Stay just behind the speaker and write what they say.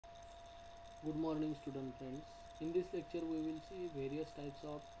Good morning student friends. In this lecture we will see various types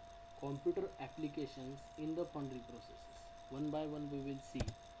of computer applications in the Foundry processes. One by one we will see.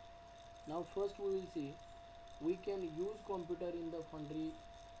 Now first we will see we can use computer in the Foundry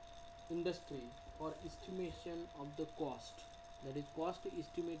industry for estimation of the cost, that is cost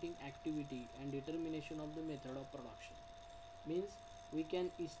estimating activity and determination of the method of production. Means we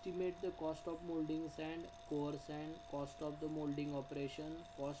can estimate the cost of molding sand, core sand, cost of the molding operation,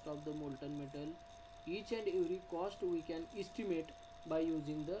 cost of the molten metal. Each and every cost we can estimate by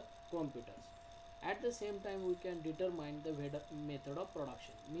using the computers. At the same time we can determine the method of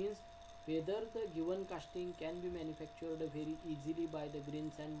production, means whether the given casting can be manufactured very easily by the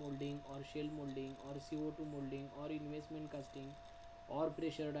green sand molding or shell molding or CO2 molding or investment casting or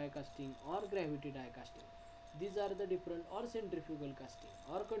pressure die casting or gravity die casting. These are the different, or centrifugal casting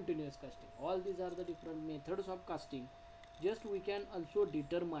or continuous casting. All these are the different methods of casting. Just we can also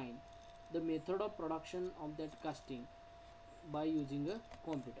determine the method of production of that casting by using a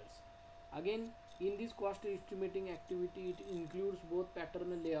computers. Again, in this cost estimating activity it includes both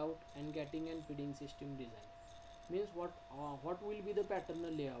pattern layout and getting and feeding system design. Means what will be the pattern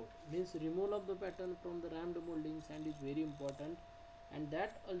layout, means removal of the pattern from the rammed moldings and is very important, and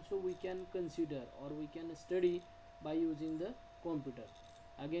that also we can consider or we can study by using the computer.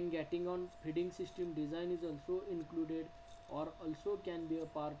 Again, getting on feeding system design is also included or also can be a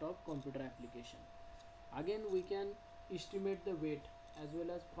part of computer application. Again, we can estimate the weight, as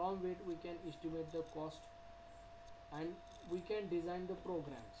well as from weight we can estimate the cost, and we can design the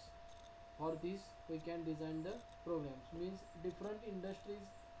programs. For this we can design the programs, means different industries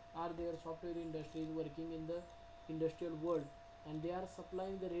are there, software industries working in the industrial world, and they are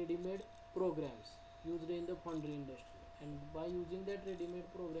supplying the ready-made programs used in the foundry industry, and by using that ready-made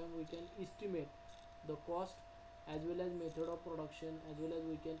program we can estimate the cost as well as method of production, as well as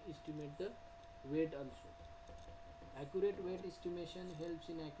we can estimate the weight also. Accurate weight estimation helps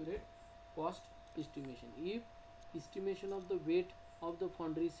in accurate cost estimation. If estimation of the weight of the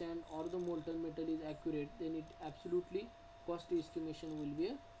foundry sand or the molten metal is accurate, then it absolutely cost estimation will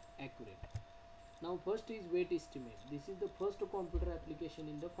be accurate. Now first is weight estimate. This is the first computer application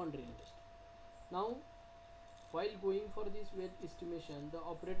in the foundry industry. Now while going for this weight estimation, the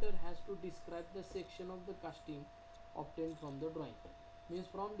operator has to describe the section of the casting obtained from the drawing. Means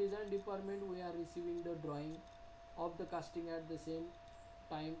from design department we are receiving the drawing of the casting, at the same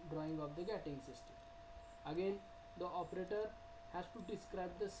time drawing of the gating system. Again, the operator has to describe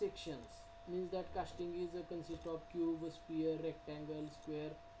the sections, means that casting is consist of cube, sphere, rectangle,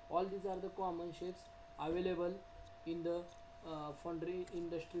 square. All these are the common shapes available in the foundry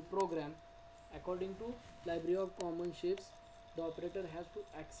industry program. According to library of common shapes, the operator has to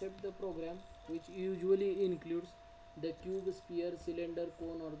accept the program, which usually includes the cube, sphere, cylinder,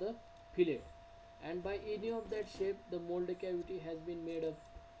 cone or the fillet, and by any of that shape the mold cavity has been made up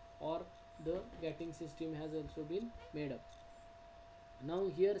or the gating system has also been made up. Now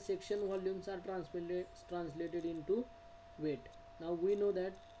here section volumes are translated into weight. Now we know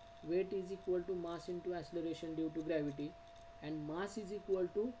that weight is equal to mass into acceleration due to gravity, and mass is equal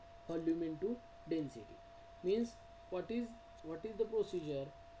to volume into density. Means what is the procedure?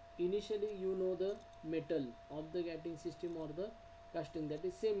 Initially you know the metal of the gating system or the casting, that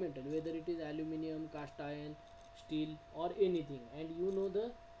is same metal, whether it is aluminium, cast iron, steel or anything, and you know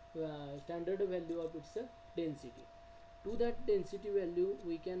the standard value of its density. To that density value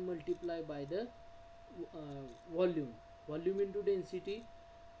we can multiply by the volume into density,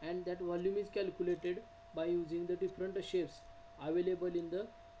 and that volume is calculated by using the different shapes available in the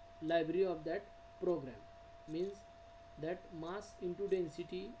library of that program. Means that mass into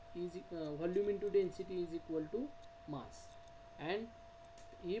density is volume into density is equal to mass, and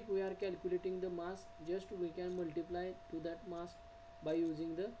if we are calculating the mass, just we can multiply to that mass by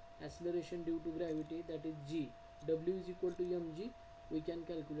using the acceleration due to gravity, that is g. W is equal to mg. We can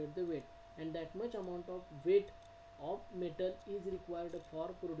calculate the weight, and that much amount of weight of metal is required for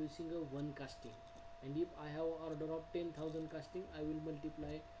producing a one casting. And if I have order of 10,000 casting, I will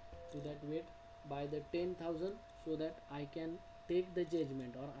multiply to that weight by the 10,000, so that I can take the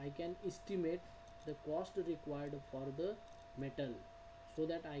judgment or I can estimate the cost required for the metal, so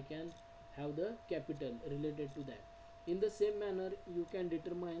that I can have the capital related to that. In the same manner you can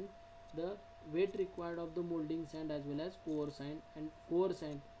determine the weight required of the molding sand as well as core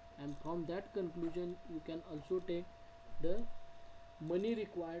sand, and from that conclusion you can also take the money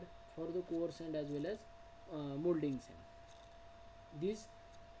required for the core sand as well as molding sand. This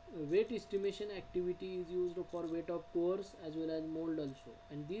weight estimation activity is used for weight of cores as well as mold also,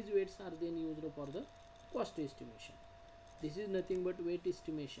 and these weights are then used for the cost estimation. This is nothing but weight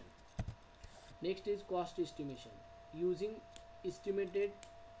estimation. Next is cost estimation, using estimated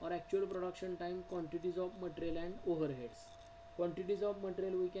or actual production time, quantities of material and overheads. Quantities of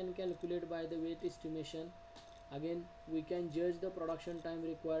material we can calculate by the weight estimation. Again, we can judge the production time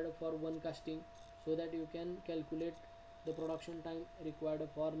required for one casting, so that you can calculate the production time required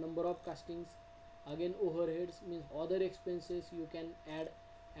for number of castings. Again, overheads means other expenses you can add,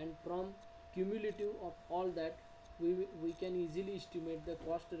 and from cumulative of all that, we can easily estimate the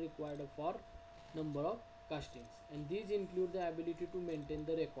cost required for number of castings, and these include the ability to maintain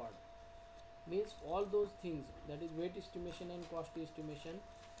the record. Means all those things, that is weight estimation and cost estimation,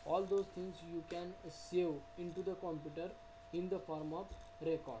 all those things you can save into the computer in the form of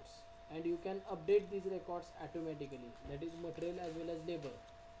records, and you can update these records automatically, that is material as well as labor.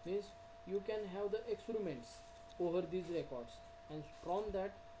 Means you can have the experiments over these records, and from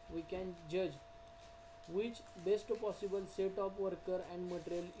that we can judge which best possible set of worker and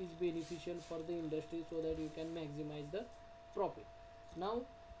material is beneficial for the industry, so that you can maximize the profit. Now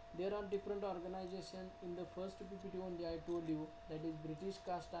there are different organizations. In the first PPT only I told you, that is British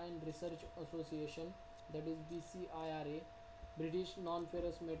Cast Iron Research Association, that is BCIRA, British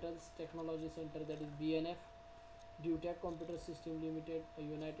Non-Ferrous Metals Technology Center, that is BNF, Dutech Computer System Limited,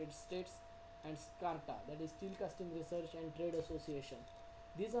 United States, and SCARTA, that is Steel Casting Research and Trade Association.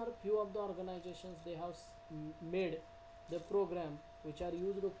 These are few of the organizations. They have made the program which are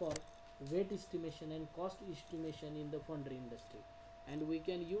used for weight estimation and cost estimation in the foundry industry, and we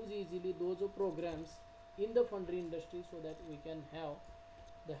can use easily those programs in the foundry industry, so that we can have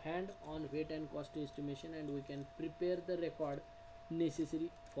the hand on weight and cost estimation, and we can prepare the record necessary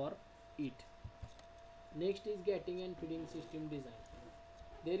for it. Next is getting and feeding system design.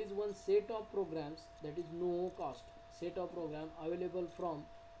 There is one set of programs, that is no cost set of program, available from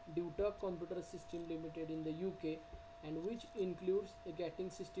Dutech Computer System Limited in the UK, and which includes a gating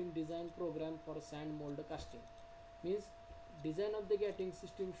system design program for sand mold casting. Means design of the gating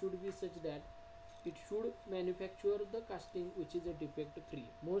system should be such that it should manufacture the casting which is a defect free.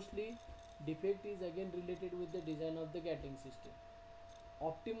 Mostly defect is again related with the design of the gating system.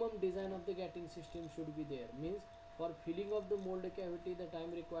 Optimum design of the gating system should be there. Means for filling of the mold cavity, the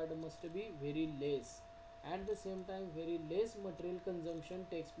time required must be very less. At the same time, very less material consumption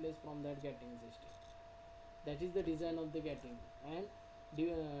takes place from that gating system. That is the design of the gating. And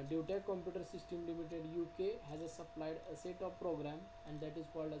Dutech Computer System Limited UK has supplied a set of program, and that is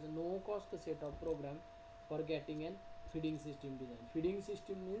called as a no cost set of program for gating and feeding system design. Feeding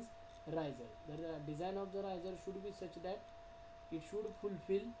system means riser. The design of the riser should be such that it should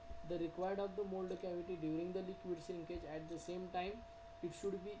fulfill the required of the mold cavity during the liquid shrinkage. At the same time, it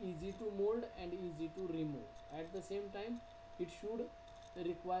should be easy to mold and easy to remove. At the same time, it should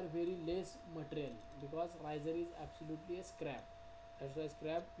require very less material, because riser is absolutely a scrap. That's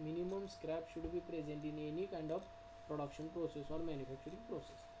why minimum scrap should be present in any kind of production process or manufacturing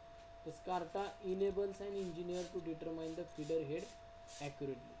process. The SCARTA enables an engineer to determine the feeder head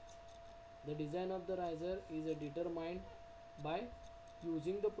accurately. The design of the riser is determined by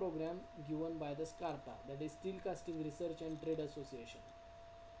using the program given by the SCARTA, that is Steel Casting Research and Trade Association.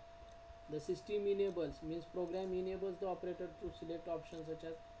 The system enables means program enables the operator to select options such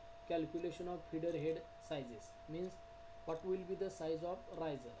as calculation of feeder head sizes, means what will be the size of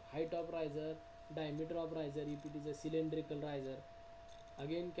riser, height of riser, diameter of riser if it is a cylindrical riser.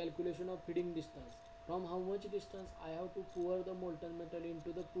 Again, calculation of feeding distance, from how much distance I have to pour the molten metal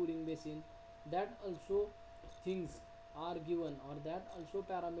into the cooling basin. That also things are given, or that also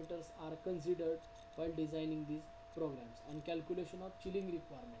parameters are considered while designing these programs. And calculation of chilling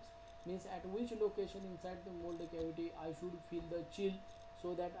requirements, means at which location inside the mold cavity I should feel the chill,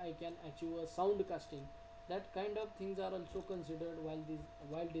 so that I can achieve a sound casting. That kind of things are also considered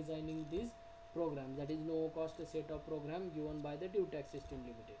while designing these programs. That is no cost set of program given by the Dutech System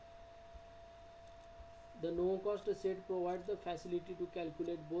Limited. The no cost set provides the facility to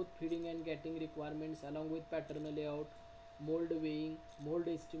calculate both feeding and gating requirements, along with pattern layout, mold weighing, mold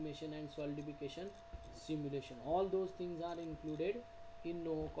estimation, and solidification simulation. All those things are included in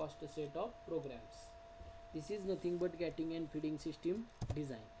no cost set of programs. This is nothing but gating and feeding system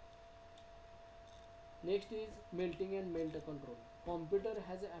design. Next is melting and melt control. Computer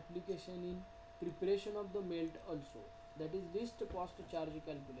has an application in preparation of the melt also. That is least cost charge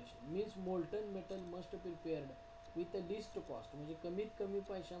calculation. Means molten metal must prepared with the least cost. म्हणजे कमीत कमी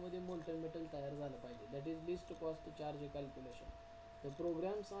पैशामध्ये molten metal तयार झालं पाहिजे. That is least cost charge calculation. The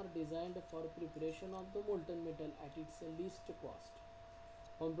programs are designed for preparation of the molten metal at its least cost.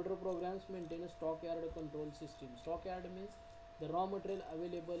 Computer programs maintain a stockyard control system. Stockyard means the raw material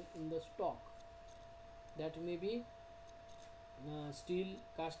available in the stock. That may be steel,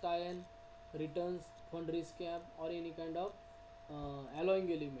 cast iron, returns, foundry scrap, or any kind of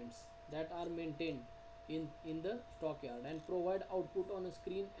alloying elements that are maintained in the stockyard and provide output on a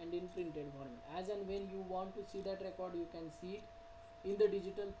screen and in printed form. As and when you want to see that record, you can see it in the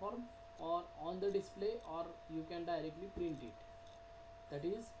digital form or on the display, or you can directly print it. That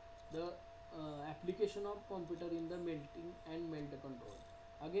is the application of computer in the melting and melt control.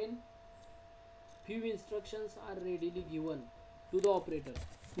 Again, few instructions are readily given to the operator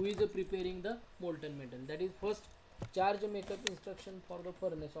who is preparing the molten metal. That is first charge makeup instruction for the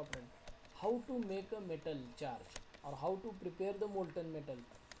furnace operator. How to make a metal charge or how to prepare the molten metal.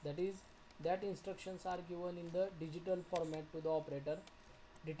 That instructions are given in the digital format to the operator.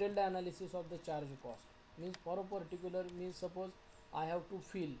 Detailed analysis of the charge cost means for a particular, means suppose I have to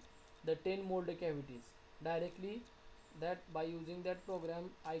fill the 10 mold cavities directly, that by using that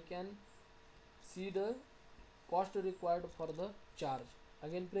program I can see the cost required for the charge.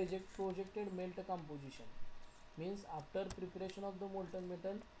 Again, projected melt composition means after preparation of the molten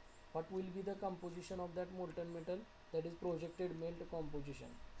metal, what will be the composition of that molten metal, that is projected melt composition.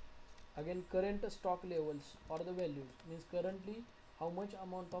 Again, current stock levels or the values means currently how much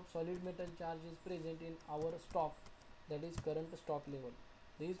amount of solid metal charge is present in our stock, that is current stock level.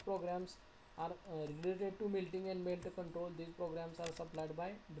 These programs are related to melting and melt control. These programs are supplied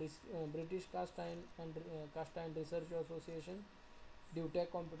by British Cast Iron and Cast Iron Research Association,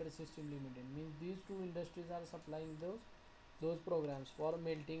 Dewtech Computer System Limited. Means these two industries are supplying those programs for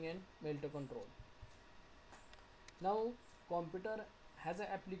melting and melt control. Now, computer has an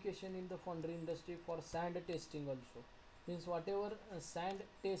application in the foundry industry for sand testing also. Means whatever sand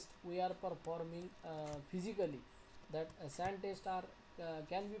test we are performing physically, that sand test are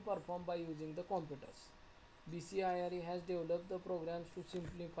can be performed by using the computers. BCIRE has developed the programs to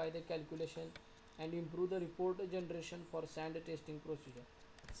simplify the calculation and improve the report generation for sand testing procedure.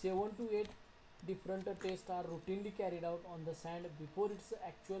 7 to 8 different tests are routinely carried out on the sand before its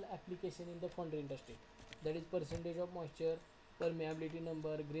actual application in the foundry industry. That is percentage of moisture, permeability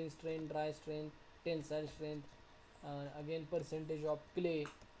number, grain strength, dry strength, tensile strength, again percentage of clay.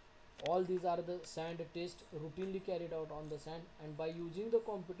 All these are the sand tests routinely carried out on the sand, and by using the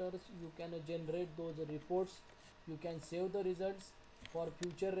computers you can generate those reports. You can save the results for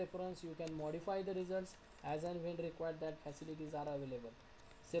future reference. You can modify the results as and when required. That facilities are available.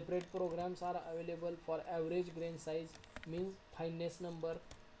 Separate programs are available for average grain size, means fineness number.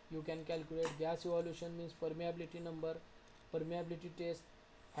 You can calculate gas evolution, means permeability number, permeability test,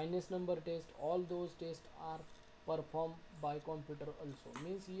 fineness number test. All those tests are performed by computer also.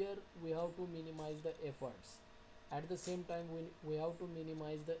 Means here we have to minimize the efforts. At the same time we have to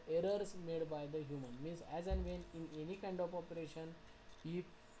minimize the errors made by the human. Means as and when in any kind of operation, if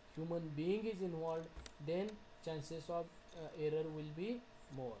human being is involved, then chances of error will be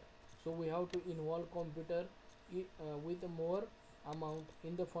more. So we have to involve computer with more amount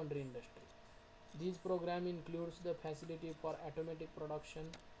in the foundry industry. This program includes the facility for automatic production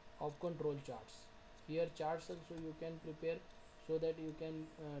of control charts. Here charts also you can prepare so that you can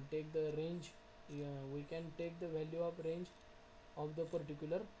take the range. We can take the value of range of the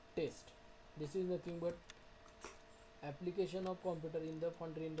particular test. This is nothing but application of computer in the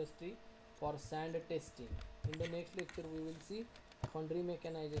foundry industry for sand testing. In the next lecture we will see foundry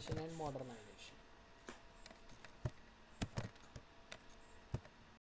mechanization and modernization.